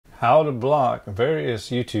How to block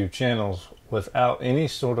various YouTube channels without any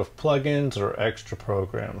sort of plugins or extra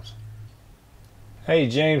programs. Hey,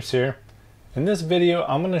 James here. In this video,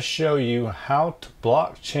 I'm going to show you how to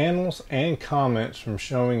block channels and comments from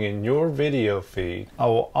showing in your video feed. I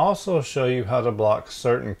will also show you how to block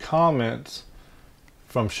certain comments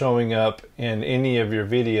from showing up in any of your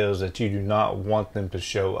videos that you do not want them to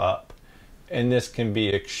show up. And this can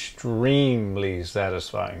be extremely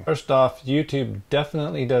satisfying. First off, YouTube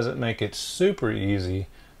definitely doesn't make it super easy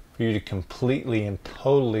for you to completely and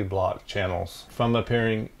totally block channels from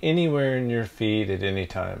appearing anywhere in your feed at any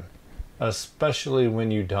time, especially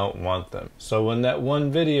when you don't want them. So when that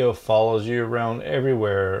one video follows you around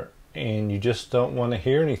everywhere and you just don't want to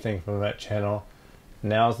hear anything from that channel,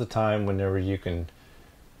 now's the time whenever you can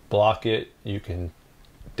block it, you can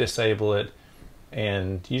disable it,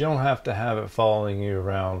 and you don't have to have it following you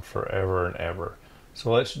around forever and ever.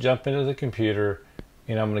 So let's jump into the computer,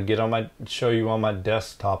 and I'm going to show you on my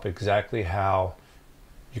desktop exactly how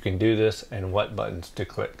you can do this and what buttons to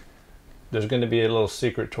click. There's going to be a little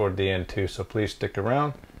secret toward the end too, so please stick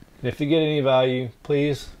around. And if you get any value,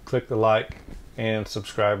 please click the like and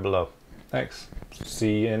subscribe below. Thanks.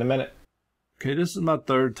 See you in a minute. Okay, this is my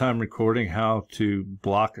third time recording how to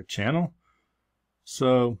block a channel.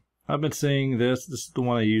 So I've been seeing this. This is the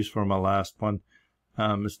one I used for my last one.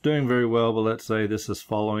 It's doing very well, but let's say this is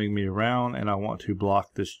following me around and I want to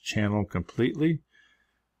block this channel completely.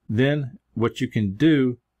 Then what you can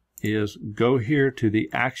do is go here to the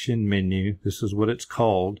action menu. This is what it's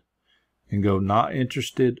called, and go not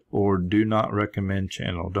interested or do not recommend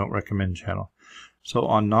channel. Don't recommend channel. So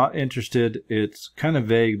on not interested, it's kind of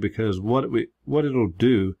vague because what it'll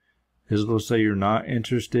do is it'll say you're not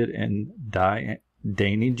interested in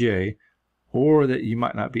Danny J, or that you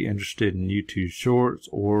might not be interested in YouTube Shorts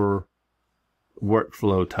or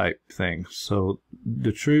workflow type things. So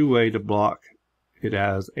the true way to block it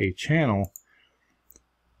as a channel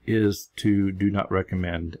is to do not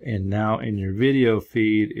recommend, and now in your video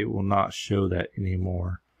feed it will not show that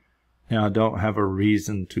anymore. Now I don't have a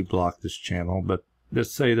reason to block this channel, but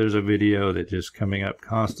let's say there's a video that's just coming up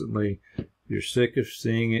constantly, you're sick of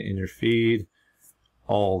seeing it in your feed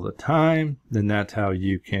all the time, then that's how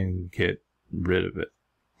you can get rid of it.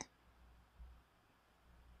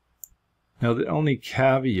 Now the only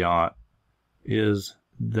caveat is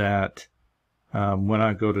that when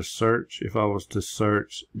I go to search, if I was to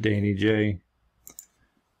search Danny J,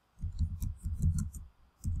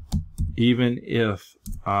 even if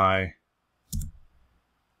I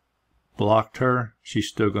blocked her, she's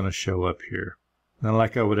still going to show up here. Not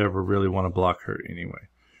like I would ever really want to block her anyway.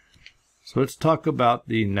 So let's talk about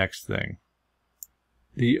the next thing.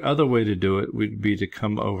 The other way to do it would be to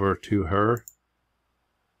come over to her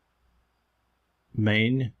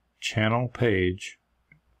main channel page,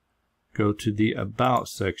 go to the About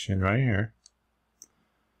section right here,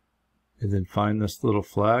 and then find this little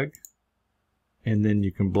flag, and then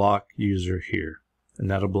you can block user here,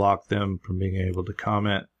 and that'll block them from being able to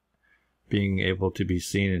comment, being able to be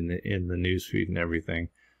seen in the newsfeed and everything.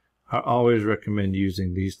 I always recommend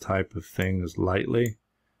using these type of things lightly.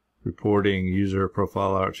 Reporting, user,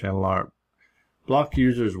 profile art, channel art. Block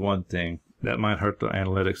user is one thing. That might hurt the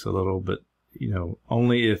analytics a little, but you know,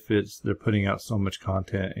 only if they're putting out so much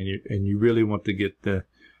content and you really want to get the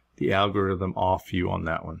algorithm off you on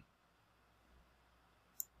that one.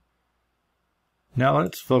 Now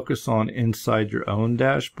let's focus on inside your own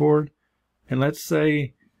dashboard, and let's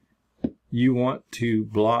say you want to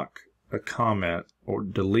block a comment or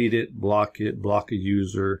delete it, block a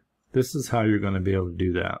user. This is how you're going to be able to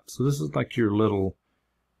do that. So this is like your little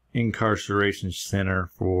incarceration center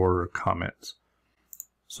for comments.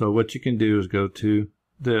 So what you can do is go to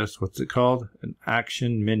this, what's it called? An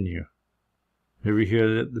action menu. Ever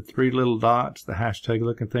hear the three little dots, the hashtag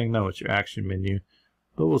looking thing? No, it's your action menu,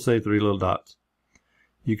 but we'll say three little dots.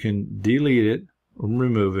 You can delete it,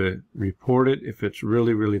 remove it, report it if it's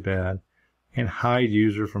really, really bad, and hide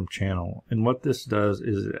user from channel. And what this does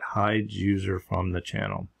is it hides user from the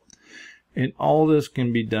channel. And all this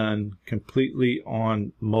can be done completely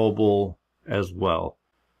on mobile as well.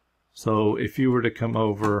 So if you were to come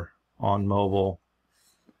over on mobile,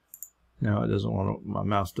 now it doesn't want to, my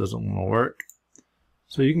mouse doesn't want to work.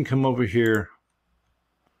 So you can come over here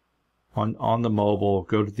on the mobile,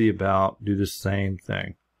 go to the About, do the same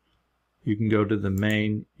thing. You can go to the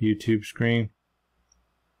main YouTube screen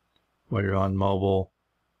while you're on mobile,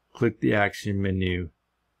 click the action menu,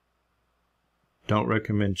 don't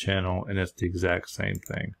recommend channel, and it's the exact same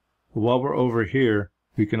thing. But while we're over here,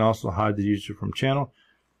 we can also hide the user from channel.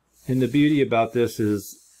 And the beauty about this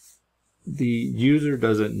is the user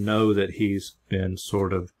doesn't know that he's been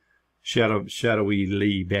sort of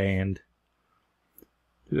shadowy band.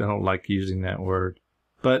 I don't like using that word,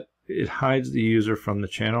 but it hides the user from the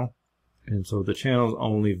channel, and so the channel is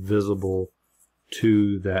only visible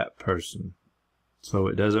to that person. So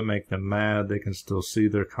it doesn't make them mad. They can still see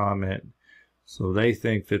their comment. So they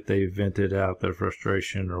think that they vented out their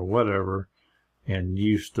frustration or whatever, and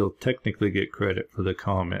you still technically get credit for the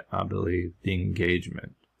comment, I believe, the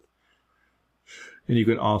engagement. And you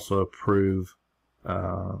can also approve,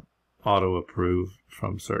 auto approve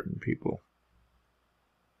from certain people.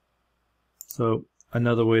 So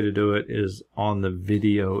another way to do it is on the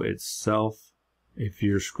video itself. If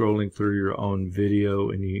you're scrolling through your own video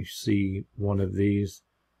and you see one of these,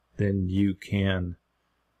 then you can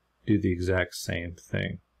do the exact same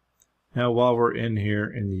thing. Now, while we're in here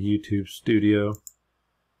in the YouTube studio,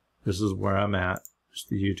 this is where I'm at. It's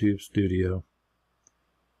the YouTube studio.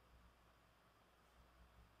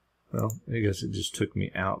 Well, I guess it just took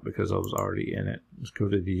me out because I was already in it. Let's go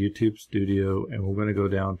to the YouTube studio, and we're going to go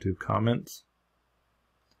down to comments.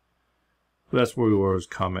 That's where we were, is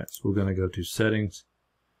comments. We're going to go to settings.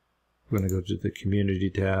 We're going to go to the community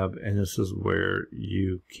tab, and this is where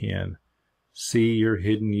you can see your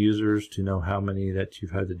hidden users to know how many that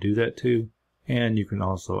you've had to do that to, and you can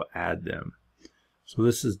also add them. So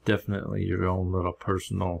this is definitely your own little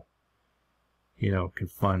personal,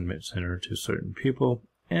 confinement center to certain people,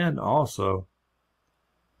 and also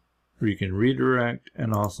you can redirect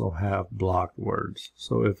and also have blocked words.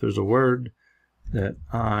 So if there's a word that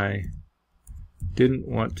I didn't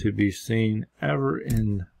want to be seen ever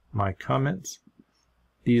in my comments,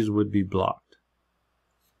 these would be blocked,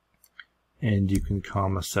 and you can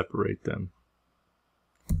comma separate them.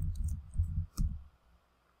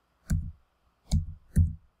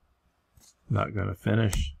 Not going to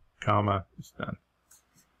finish, comma, it's done.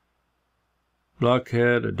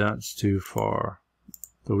 Blockhead, a dunce too far.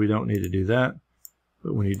 So we don't need to do that,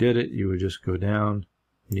 but when you did it, you would just go down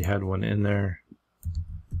and you had one in there,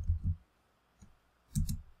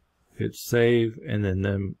 hit save, and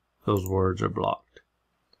then those words are blocked.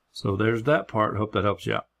 So there's that part. Hope that helps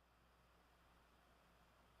you out.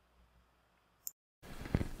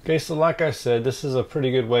 Okay, so like I said, this is a pretty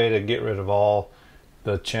good way to get rid of all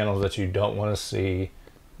the channels that you don't want to see,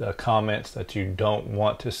 the comments that you don't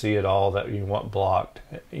want to see at all, that you want blocked.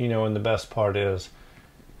 And the best part is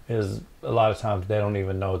a lot of times they don't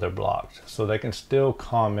even know they're blocked. So they can still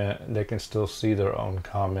comment, they can still see their own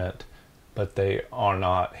comment, but they are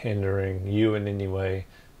not hindering you in any way.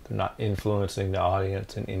 They're not influencing the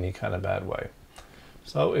audience in any kind of bad way.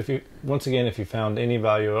 So if you found any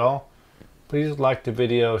value at all, please like the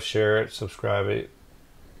video, share it, subscribe it,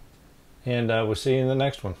 and we'll see you in the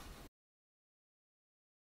next one.